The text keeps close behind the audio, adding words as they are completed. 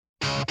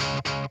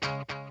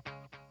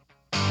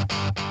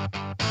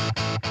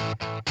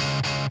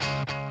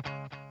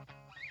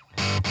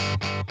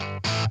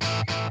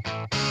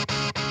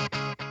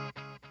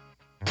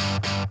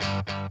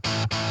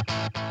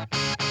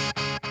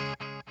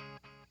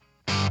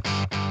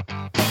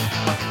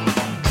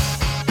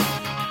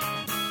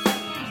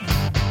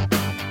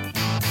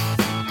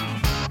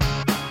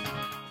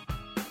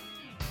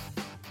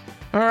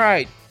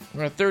right,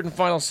 our third and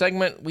final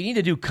segment. We need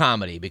to do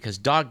comedy because,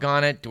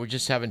 doggone it, we're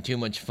just having too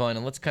much fun.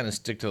 And let's kind of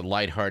stick to the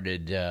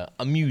lighthearted,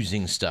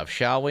 amusing stuff,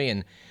 shall we?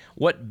 And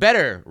what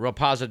better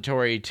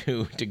repository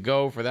to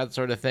go for that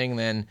sort of thing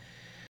than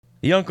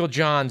the Uncle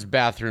John's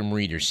Bathroom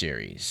Reader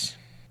series.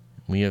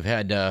 We have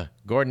had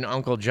Gordon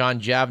Uncle John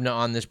Javna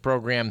on this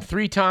program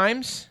 3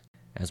 times.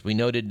 As we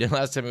noted the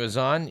last time he was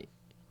on,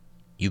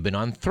 you've been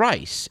on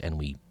thrice, and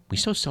we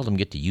so seldom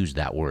get to use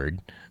that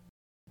word.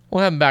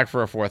 We'll have him back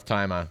for a 4th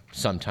time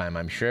sometime,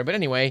 I'm sure. But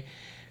anyway,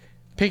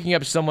 picking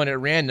up someone at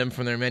random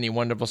from their many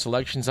wonderful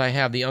selections, I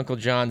have the Uncle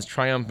John's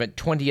triumphant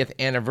 20th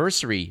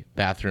anniversary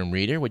bathroom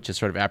reader, which is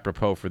sort of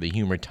apropos for the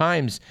Humor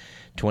Times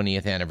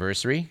 20th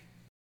anniversary.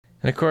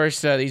 And of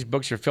course, these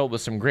books are filled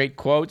with some great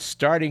quotes,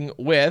 starting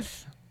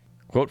with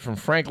a quote from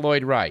Frank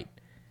Lloyd Wright.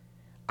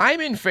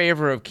 I'm in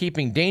favor of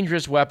keeping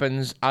dangerous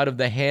weapons out of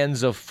the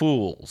hands of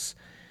fools.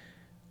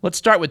 Let's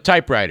start with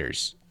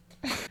typewriters.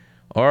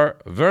 Or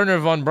Werner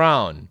von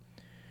Braun.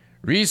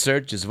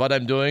 Research is what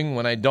I'm doing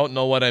when I don't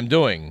know what I'm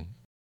doing.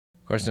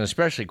 Of course, an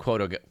especially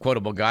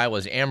quotable guy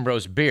was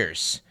Ambrose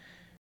Bierce,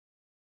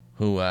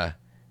 who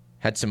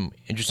had some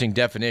interesting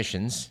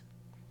definitions.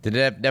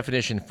 The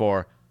definition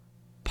for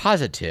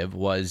positive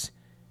was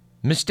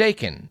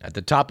mistaken at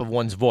the top of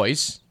one's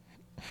voice.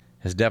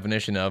 His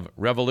definition of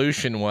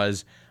revolution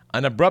was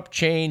an abrupt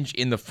change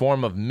in the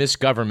form of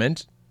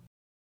misgovernment.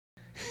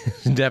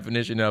 His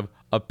definition of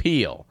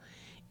appeal.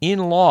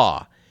 In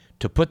law,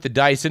 to put the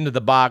dice into the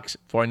box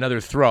for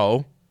another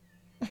throw.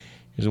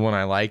 Here's one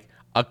I like.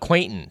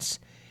 Acquaintance.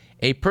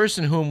 A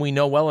person whom we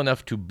know well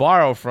enough to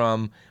borrow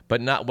from,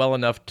 but not well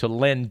enough to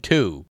lend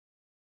to.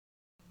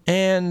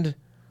 And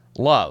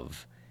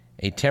love.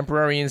 A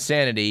temporary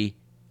insanity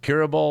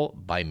curable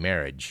by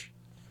marriage.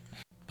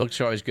 Books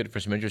are always good for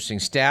some interesting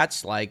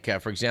stats, like,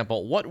 for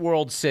example, what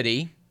world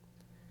city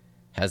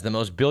has the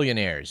most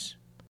billionaires?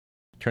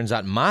 Turns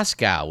out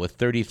Moscow with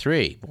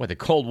 33. Boy, the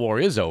Cold War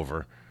is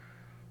over.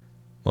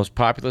 Most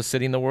populous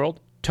city in the world?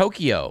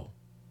 Tokyo,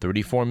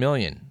 34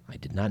 million. I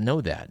did not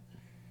know that.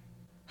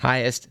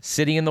 Highest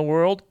city in the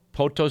world?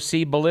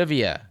 Potosi,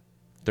 Bolivia,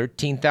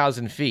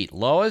 13,000 feet.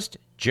 Lowest?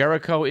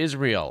 Jericho,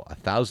 Israel,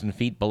 1,000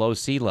 feet below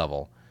sea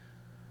level.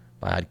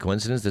 By odd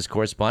coincidence, this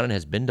correspondent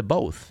has been to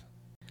both.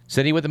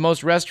 City with the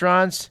most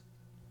restaurants?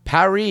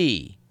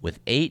 Paris, with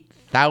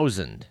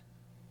 8,000.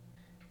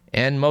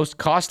 And most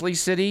costly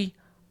city?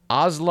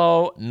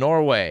 Oslo,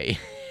 Norway.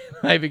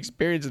 I've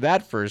experienced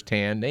that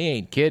firsthand. They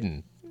ain't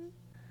kidding.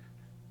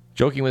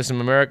 Joking with some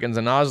Americans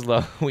in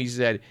Oslo, we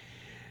said,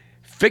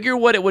 figure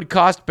what it would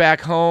cost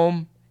back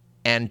home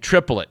and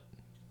triple it.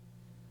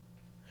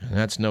 And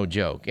that's no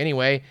joke.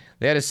 Anyway,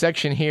 they had a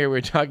section here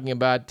we're talking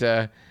about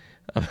the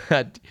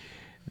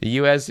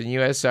U.S. and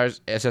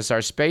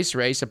USSR space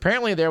race.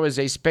 Apparently there was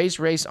a space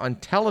race on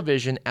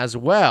television as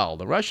well.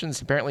 The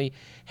Russians apparently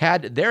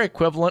had their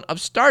equivalent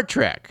of Star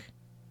Trek.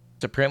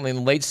 Apparently in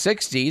the late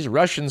 60s,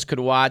 Russians could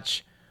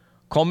watch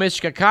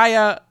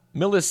Komishkakaya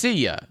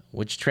Militia,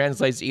 which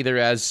translates either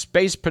as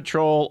Space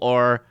Patrol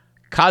or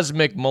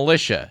Cosmic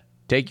Militia.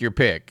 Take your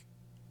pick.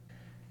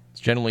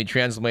 It's generally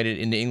translated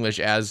into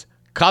English as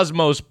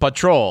Cosmos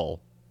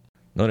Patrol.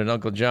 Noted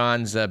Uncle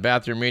John's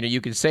bathroom reader.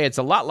 You could say it's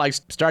a lot like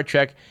Star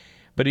Trek,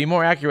 but it'd be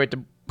more accurate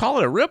to call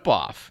it a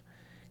ripoff.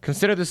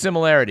 Consider the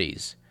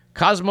similarities.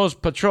 Cosmos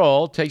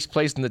Patrol takes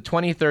place in the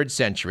 23rd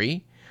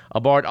century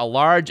aboard a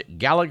large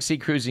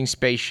galaxy-cruising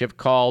spaceship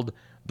called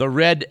the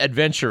Red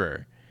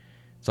Adventurer.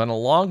 It's on a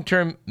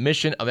long-term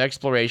mission of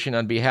exploration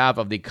on behalf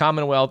of the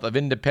Commonwealth of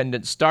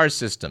Independent Star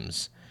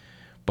Systems.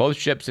 Both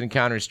ships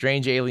encounter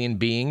strange alien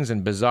beings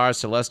and bizarre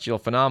celestial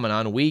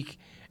phenomenon week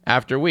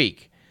after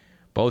week.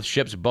 Both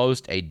ships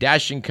boast a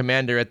dashing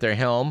commander at their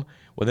helm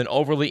with an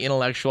overly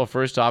intellectual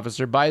first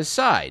officer by his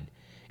side.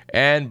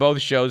 And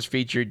both shows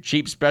featured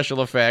cheap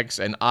special effects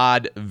and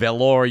odd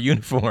velour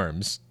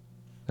uniforms.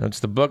 It's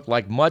the book,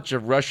 like much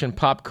of Russian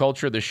pop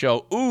culture, the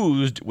show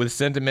oozed with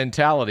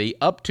sentimentality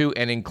up to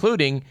and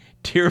including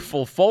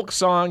tearful folk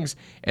songs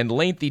and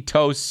lengthy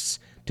toasts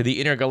to the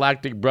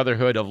intergalactic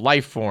brotherhood of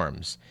life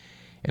forms.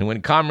 And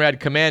when Comrade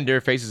Commander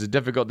faces a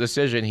difficult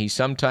decision, he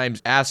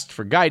sometimes asks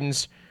for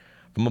guidance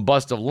from a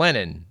bust of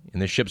Lenin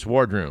in the ship's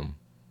wardroom.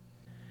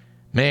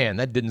 Man,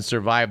 that didn't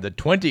survive the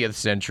 20th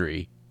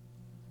century.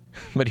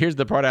 But here's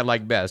the part I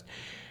like best.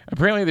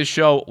 Apparently the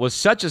show was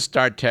such a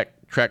Star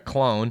Trek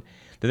clone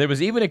that there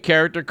was even a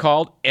character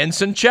called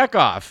Ensign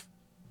Chekhov.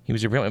 He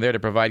was apparently there to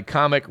provide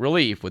comic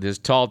relief with his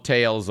tall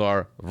tales,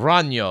 or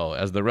vranyo,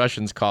 as the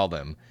Russians call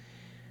them.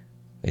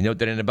 They note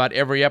that in about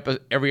every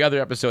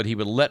other episode, he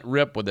would let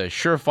rip with a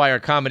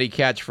surefire comedy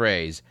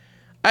catchphrase.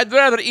 I'd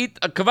rather eat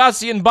a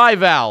Kvassian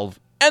bivalve,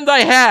 and I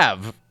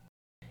have.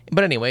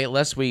 But anyway,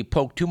 lest we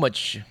poke too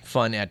much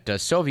fun at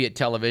Soviet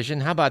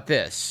television, how about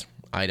this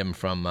item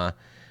from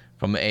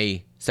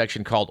a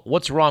section called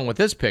What's Wrong with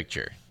This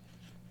Picture?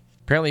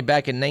 Apparently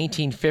back in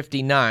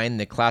 1959,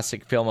 the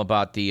classic film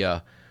about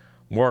the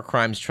war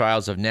crimes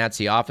trials of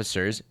Nazi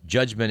officers,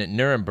 Judgment at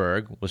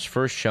Nuremberg, was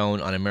first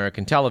shown on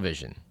American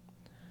television.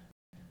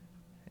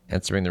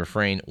 Answering the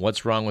refrain,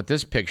 "What's wrong with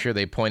this picture?"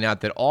 they point out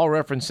that all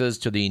references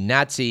to the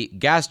Nazi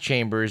gas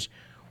chambers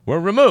were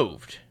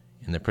removed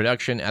in the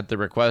production at the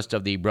request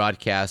of the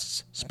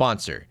broadcast's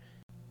sponsor,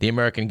 the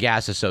American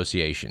Gas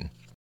Association.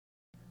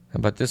 How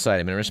about this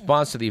item? In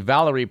response to the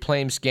Valerie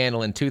Plame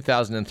scandal in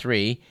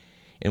 2003,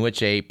 in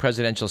which a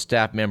presidential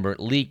staff member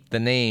leaked the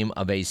name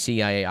of a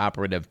CIA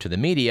operative to the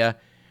media,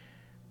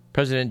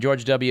 President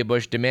George W.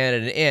 Bush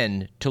demanded an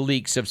end to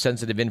leaks of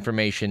sensitive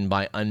information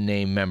by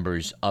unnamed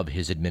members of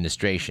his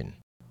administration.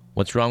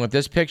 What's wrong with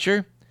this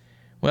picture?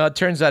 Well, it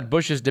turns out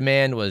Bush's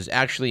demand was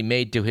actually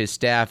made to his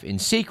staff in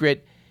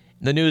secret.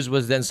 The news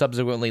was then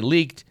subsequently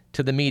leaked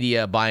to the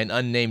media by an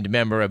unnamed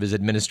member of his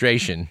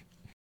administration.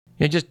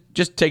 It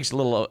just takes a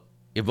little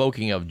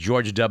evoking of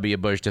George W.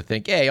 Bush to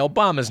think, hey,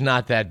 Obama's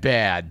not that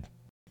bad.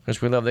 Of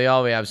course, they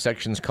always have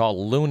sections called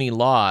loony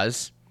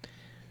laws.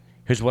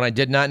 Here's what I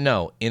did not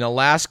know. In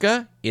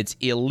Alaska, it's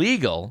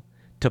illegal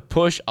to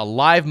push a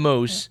live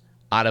moose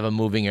out of a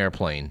moving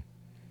airplane.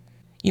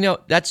 You know,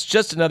 that's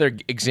just another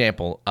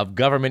example of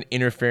government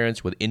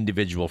interference with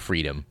individual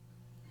freedom.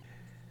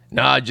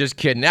 No, just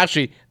kidding.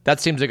 Actually, that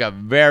seems like a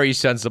very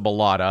sensible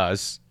law to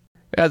us.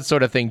 That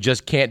sort of thing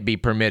just can't be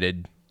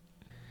permitted.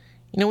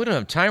 You know, we don't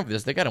have time for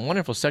this. They got a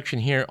wonderful section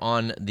here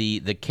on the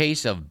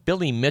case of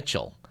Billy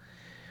Mitchell.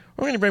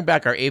 We're going to bring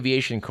back our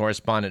aviation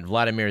correspondent,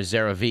 Vladimir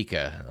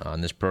Zaravika,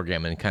 on this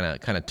program and kind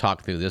of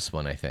talk through this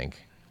one, I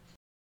think.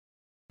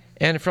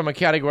 And from a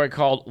category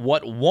called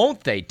What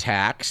Won't They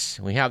Tax,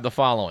 we have the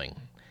following.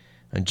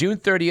 On June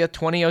 30th,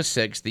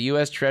 2006, the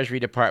U.S. Treasury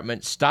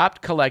Department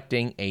stopped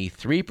collecting a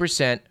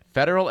 3%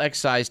 federal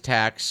excise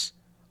tax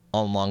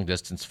on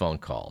long-distance phone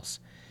calls.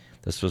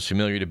 This was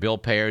familiar to bill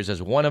payers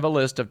as one of a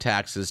list of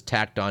taxes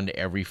tacked onto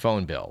every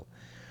phone bill.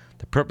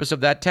 The purpose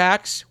of that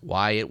tax?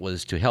 Why, it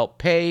was to help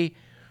pay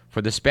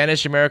for the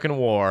Spanish-American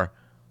War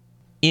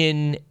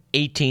in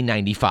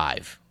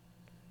 1895.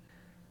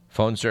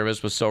 Phone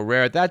service was so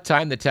rare at that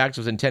time, the tax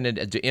was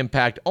intended to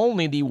impact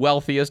only the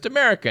wealthiest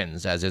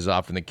Americans, as is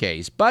often the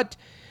case. But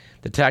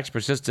the tax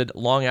persisted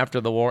long after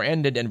the war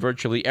ended, and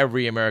virtually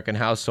every American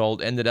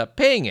household ended up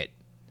paying it.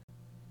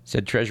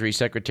 Said Treasury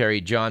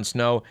Secretary John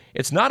Snow,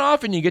 "It's not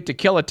often you get to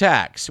kill a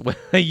tax." Well,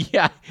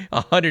 yeah,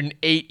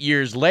 108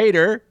 years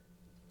later.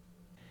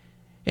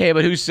 Hey,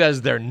 but who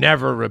says they're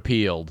never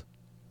repealed?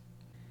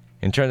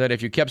 It turns out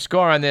if you kept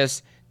score on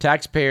this,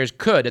 taxpayers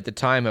could, at the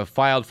time, have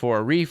filed for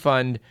a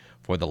refund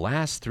for the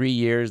last 3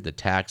 years the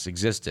tax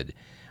existed,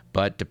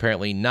 but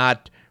apparently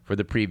not for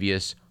the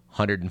previous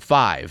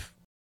 105.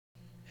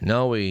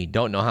 No, we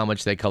don't know how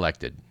much they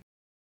collected.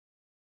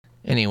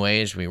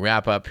 Anyways, we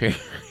wrap up here.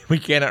 We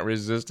cannot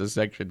resist a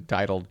section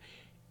titled,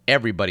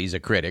 Everybody's a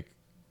Critic.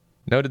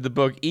 Noted the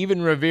book,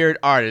 even revered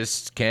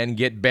artists can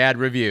get bad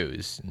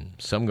reviews, and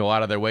some go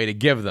out of their way to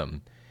give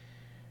them.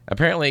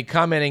 Apparently,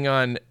 commenting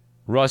on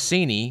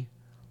Rossini,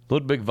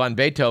 Ludwig van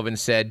Beethoven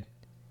said,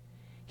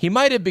 "He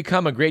might have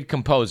become a great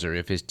composer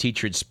if his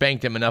teacher had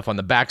spanked him enough on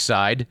the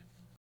backside."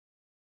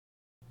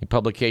 The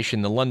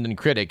publication The London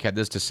Critic had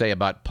this to say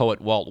about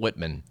poet Walt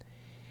Whitman.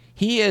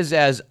 "He is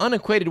as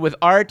unacquainted with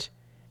art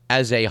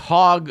as a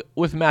hog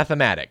with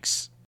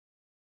mathematics."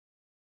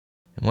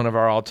 And one of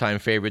our all-time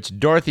favorites,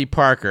 Dorothy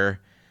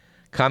Parker,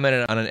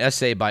 commented on an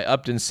essay by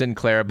Upton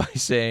Sinclair by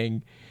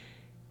saying,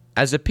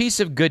 "As a piece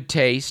of good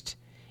taste,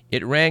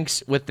 it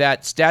ranks with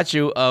that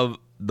statue of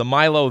the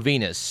Milo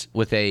Venus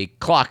with a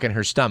clock in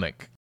her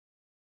stomach."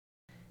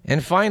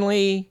 And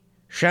finally,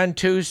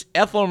 chanteuse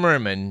Ethel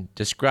Merman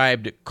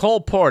described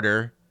Cole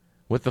Porter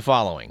with the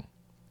following.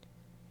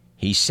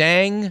 "He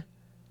sang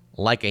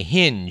like a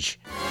hinge."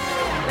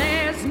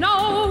 There's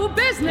no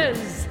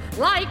business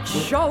like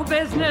show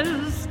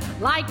business,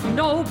 like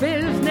no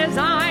business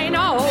I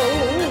know.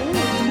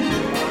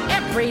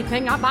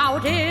 Everything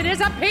about it is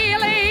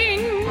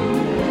appealing.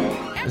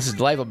 This is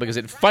delightful because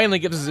it finally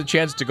gives us a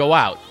chance to go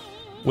out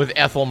with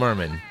Ethel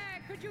Merman.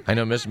 I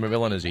know Mr.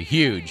 McMillan is a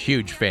huge,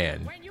 huge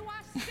fan.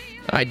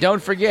 All right,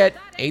 don't forget,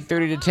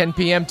 8:30 to 10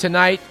 p.m.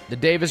 tonight, the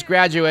Davis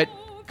Graduate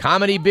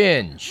Comedy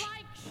Binge.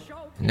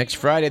 Next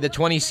Friday, the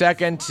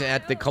 22nd,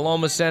 at the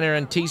Coloma Center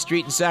on T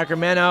Street in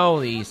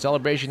Sacramento, the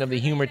celebration of the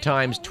Humor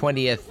Times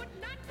 20th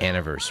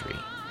anniversary.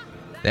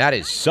 That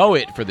is so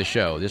it for the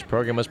show. This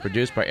program was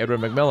produced by Edward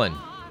McMillan.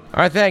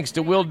 Our thanks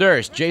to Will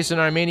Durst, Jason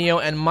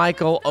Armenio, and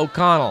Michael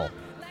O'Connell.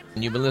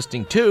 And you've been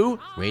listening to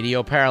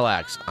Radio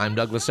Parallax. I'm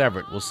Douglas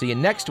Everett. We'll see you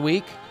next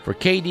week for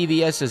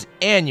KDVS's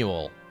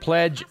annual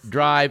Pledge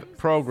Drive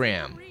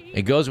program.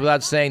 It goes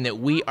without saying that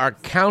we are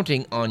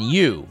counting on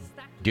you,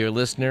 dear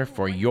listener,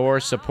 for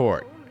your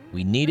support.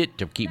 We need it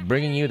to keep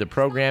bringing you the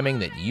programming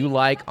that you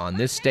like on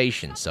this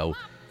station. So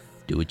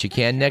do what you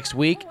can next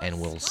week, and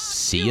we'll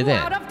see you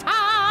then. Out of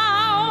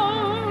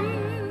town,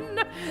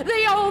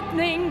 the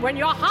opening when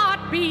your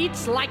heart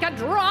beats like a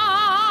drum,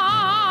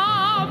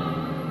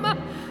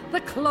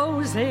 the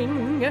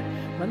closing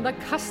when the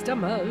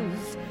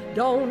customers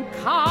don't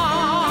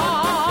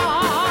come.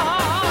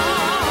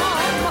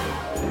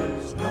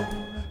 There's no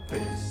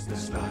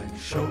business like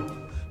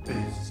show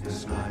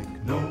business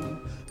like no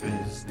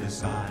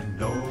business I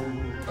know.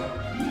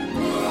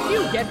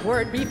 quiet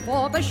word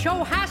before the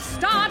show has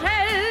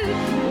started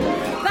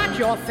that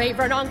your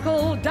favorite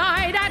uncle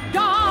died at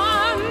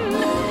dawn.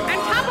 And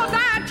top of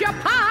that, your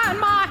pa and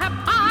ma have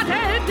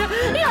parted.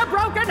 You're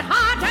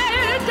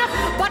broken-hearted,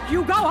 but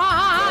you go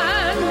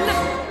on.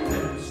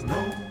 There's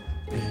no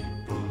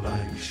people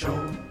like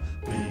show.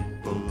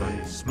 People,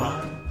 they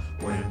smile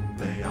when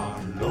they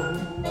are low.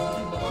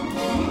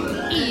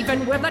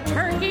 Even with a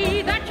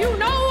turkey that you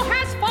know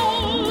has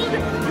foaled,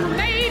 you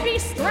may be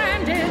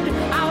stranded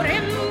out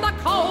in the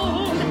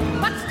cold,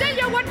 but still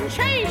you wouldn't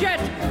change it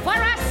for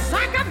a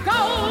sack of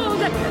gold.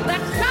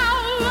 That's